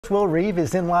Will Reeve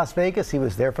is in Las Vegas. He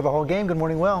was there for the whole game. Good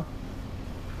morning, Will.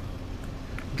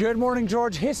 Good morning,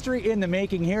 George. History in the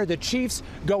making here. The Chiefs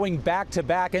going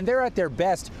back-to-back, and they're at their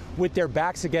best with their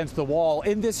backs against the wall.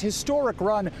 In this historic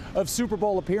run of Super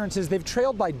Bowl appearances, they've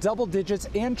trailed by double digits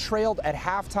and trailed at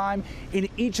halftime in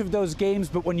each of those games.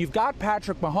 But when you've got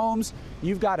Patrick Mahomes,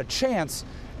 you've got a chance.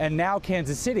 And now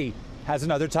Kansas City has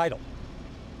another title.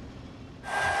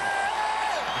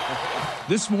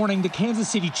 This morning, the Kansas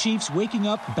City Chiefs waking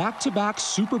up back-to-back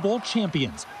Super Bowl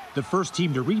champions, the first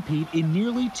team to repeat in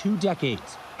nearly 2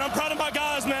 decades. I'm proud of my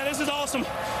guys, man. This is awesome.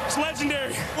 It's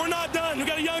legendary. We're not done. We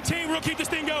got a young team. We'll keep this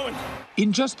thing going.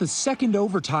 In just the second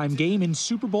overtime game in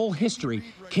Super Bowl history,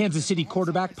 Kansas City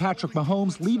quarterback Patrick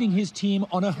Mahomes leading his team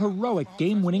on a heroic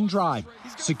game-winning drive,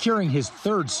 securing his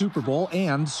 3rd Super Bowl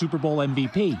and Super Bowl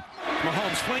MVP.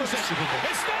 Mahomes flings it.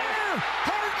 It's there!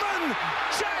 Hardman!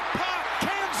 Jackpot!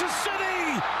 Kansas City!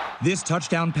 This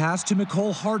touchdown pass to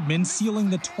Mecole Hardman sealing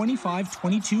the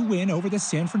 25-22 win over the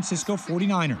San Francisco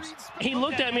 49ers. He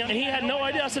looked at me and he had no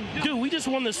idea. I said, dude, we just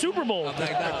won the Super Bowl.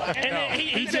 And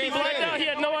he said he blacked out. He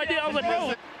had no idea. I was like,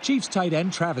 bro. Chiefs tight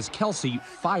end Travis Kelce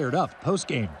fired up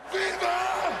post-game.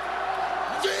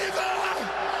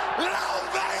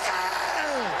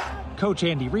 Coach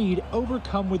Andy Reid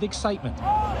overcome with excitement.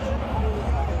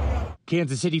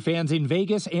 Kansas City fans in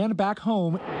Vegas and back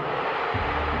home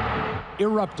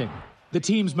erupting. The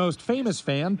team's most famous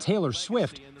fan, Taylor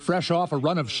Swift, fresh off a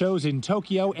run of shows in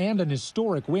Tokyo and an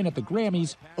historic win at the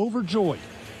Grammys, overjoyed,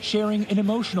 sharing an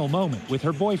emotional moment with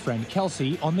her boyfriend,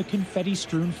 Kelce, on the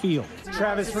confetti-strewn field.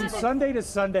 Travis, from Sunday to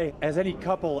Sunday, has any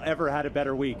couple ever had a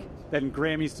better week than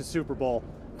Grammys to Super Bowl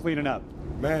cleaning up?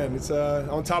 Man, it's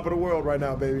on top of the world right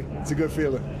now, baby. It's a good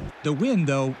feeling. The win,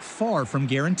 though, far from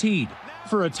guaranteed.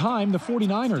 For a time, the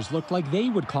 49ers looked like they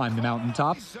would climb the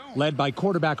mountaintop, led by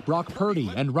quarterback Brock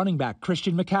Purdy and running back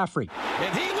Christian McCaffrey.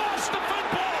 And he lost the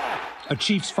football! A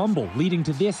Chiefs fumble leading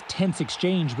to this tense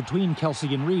exchange between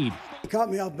Kelce and Reid. He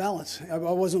caught me off balance. I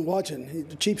wasn't watching.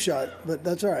 The cheap shot, but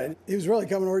that's all right. He was really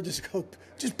coming over, just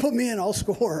put me in, I'll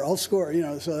score,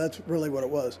 so that's really what it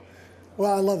was.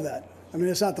 Well, I love that. I mean,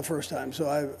 it's not the first time, so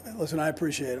I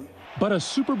appreciate him. But a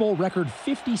Super Bowl record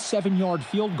 57-yard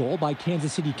field goal by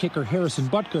Kansas City kicker Harrison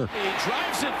Butker. He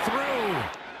drives it through.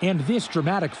 And this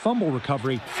dramatic fumble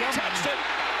recovery. Touched it.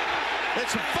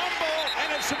 It's a fumble,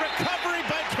 and it's a recovery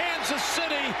by Kansas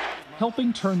City.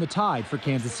 Helping turn the tide for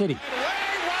Kansas City. Way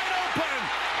wide open.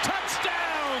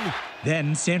 Touchdown.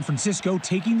 Then San Francisco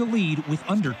taking the lead with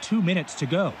under 2 minutes to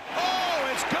go. Oh,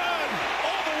 it's good.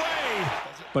 All the way.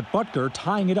 But Butker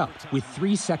tying it up with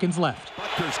 3 seconds left.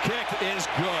 Butker's kick is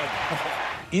good.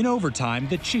 In overtime,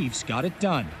 the Chiefs got it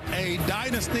done. A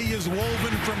dynasty is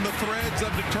woven from the threads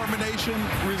of determination,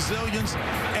 resilience,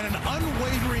 and an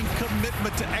unwavering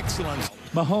commitment to excellence.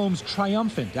 Mahomes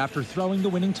triumphant after throwing the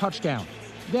winning touchdown.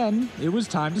 Then it was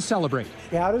time to celebrate.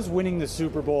 How does winning the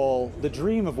Super Bowl, the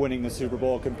dream of winning the Super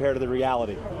Bowl, compare to the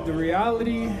reality? The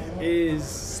reality is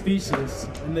speechless,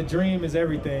 and the dream is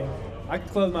everything. I can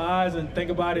close my eyes and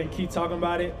think about it and keep talking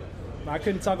about it. I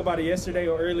couldn't talk about it yesterday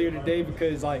or earlier today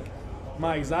because,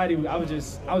 my anxiety, I was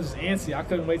just antsy. I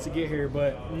couldn't wait to get here,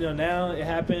 but now it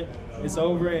happened. It's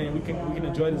over, and we can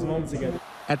enjoy this moment together.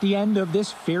 At the end of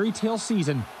this fairy tale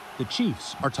season, the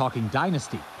Chiefs are talking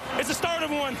dynasty. It's the start of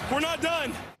one. We're not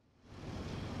done.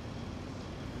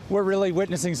 We're really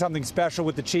witnessing something special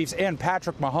with the Chiefs and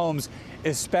Patrick Mahomes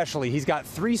especially. He's got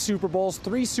 3 Super Bowls,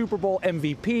 3 Super Bowl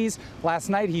MVPs. Last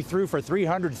night he threw for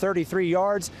 333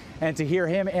 yards, and to hear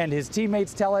him and his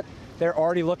teammates tell it, they're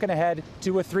already looking ahead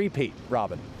to a 3-peat,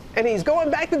 Robin. And he's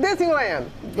going back to Disneyland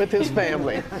with his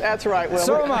family. That's right, Will.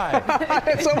 So am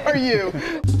I. So are you.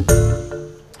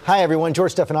 Hi, everyone.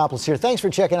 George Stephanopoulos here. Thanks for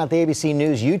checking out the ABC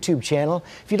News YouTube channel.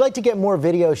 If you'd like to get more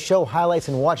videos, show highlights,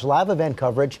 and watch live event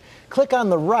coverage, click on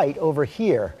the right over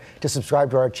here to subscribe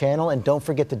to our channel. And don't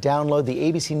forget to download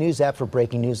the ABC News app for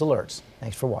breaking news alerts.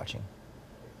 Thanks for watching.